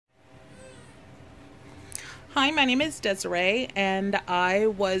Hi, my name is Desiree, and I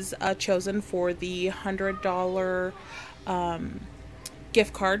was chosen for the $100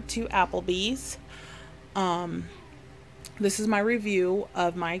 gift card to Applebee's. This is my review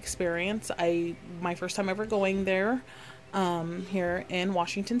of my experience. My first time ever going there here in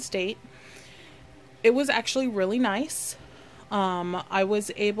Washington State. It was actually really nice. I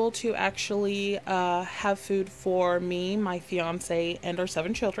was able to actually have food for me, my fiance, and our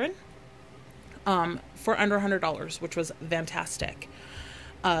 7 children for under $100, which was fantastic,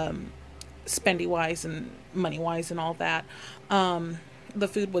 spendy wise and money wise and all that. The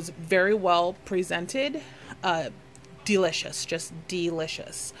food was very well presented, delicious, just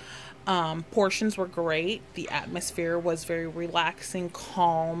delicious. Portions were great. The atmosphere was very relaxing,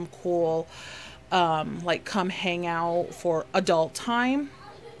 calm, cool. Like come hang out for adult time.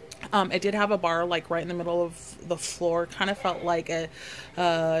 It did have a bar like right in the middle of the floor. Kind of felt like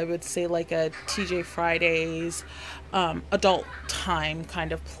I would say like a TJ Fridays, adult time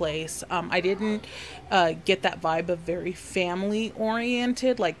kind of place. I didn't get that vibe of very family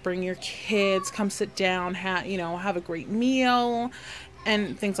oriented, like bring your kids, come sit down, have a great meal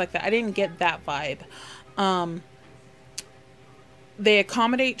and things like that. I didn't get that vibe. They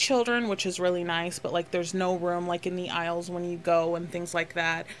accommodate children, which is really nice, but like there's no room like in the aisles when you go and things like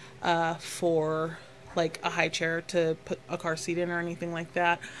that for like a high chair to put a car seat in or anything like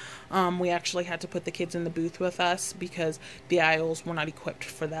that. We actually had to put the kids in the booth with us because the aisles were not equipped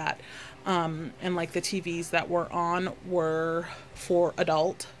for that. And like the TVs that were on were for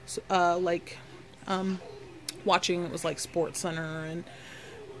adult, watching. It was like Sports Center and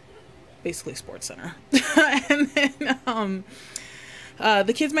basically Sports Center. And then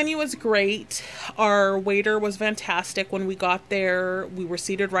the kids menu was great. Our waiter was fantastic. When we got there, we were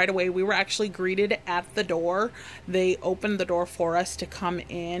seated right away. We were actually greeted at the door. They opened the door for us to come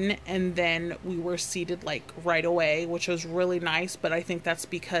in, and then we were seated like right away, which was really nice. But I think that's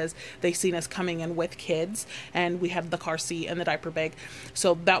because they seen us coming in with kids, and we had the car seat and the diaper bag.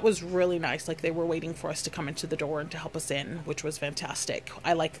 So that was really nice. Like they were waiting for us to come into the door and to help us in, which was fantastic.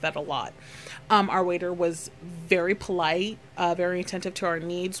 I liked that a lot. Our waiter was very polite, very attentive to our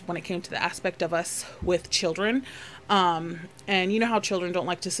needs when it came to the aspect of us with children. And you know how children don't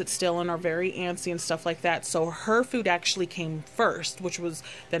like to sit still and are very antsy and stuff like that. So her food actually came first, which was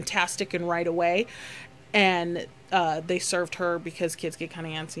fantastic and right away. And they served her because kids get kind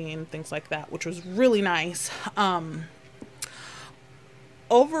of antsy and things like that, which was really nice.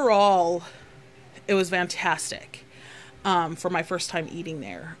 Overall, it was fantastic for my first time eating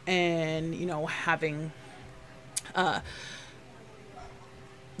there and, having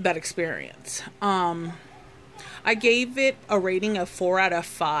that experience. I gave it a rating of 4 out of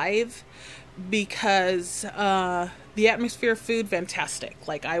 5 because the atmosphere, food, fantastic.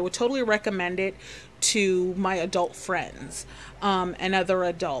 Like I would totally recommend it to my adult friends and other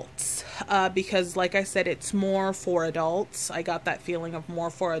adults because like I said, it's more for adults. I got that feeling of more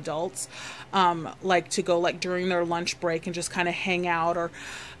for adults, like to go like during their lunch break and just kind of hang out, or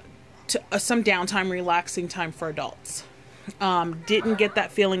to, some downtime, relaxing time for adults. Didn't get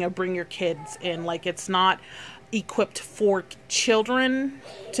that feeling of bring your kids in. Like it's not equipped for children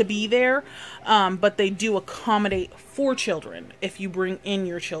to be there, but they do accommodate for children if you bring in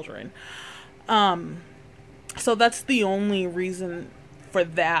your children. So that's the only reason for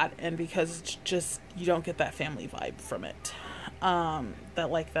that, and because it's just you don't get that family vibe from it,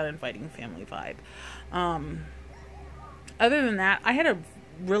 that inviting family vibe. Other than that, I had a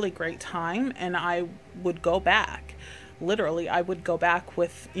really great time, and I would go back. Literally, I would go back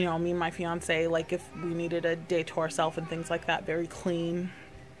with, me and my fiance, like if we needed a day to ourselves and things like that. Very clean.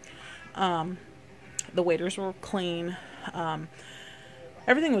 The waiters were clean.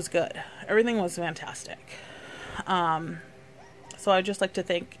 Everything was good. Everything was fantastic. So I'd just like to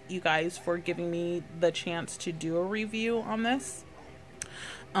thank you guys for giving me the chance to do a review on this.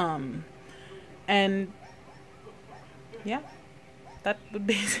 And yeah. That would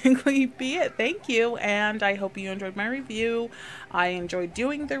basically be it. Thank you, and I hope you enjoyed my review. I enjoyed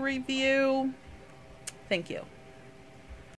doing the review. Thank you.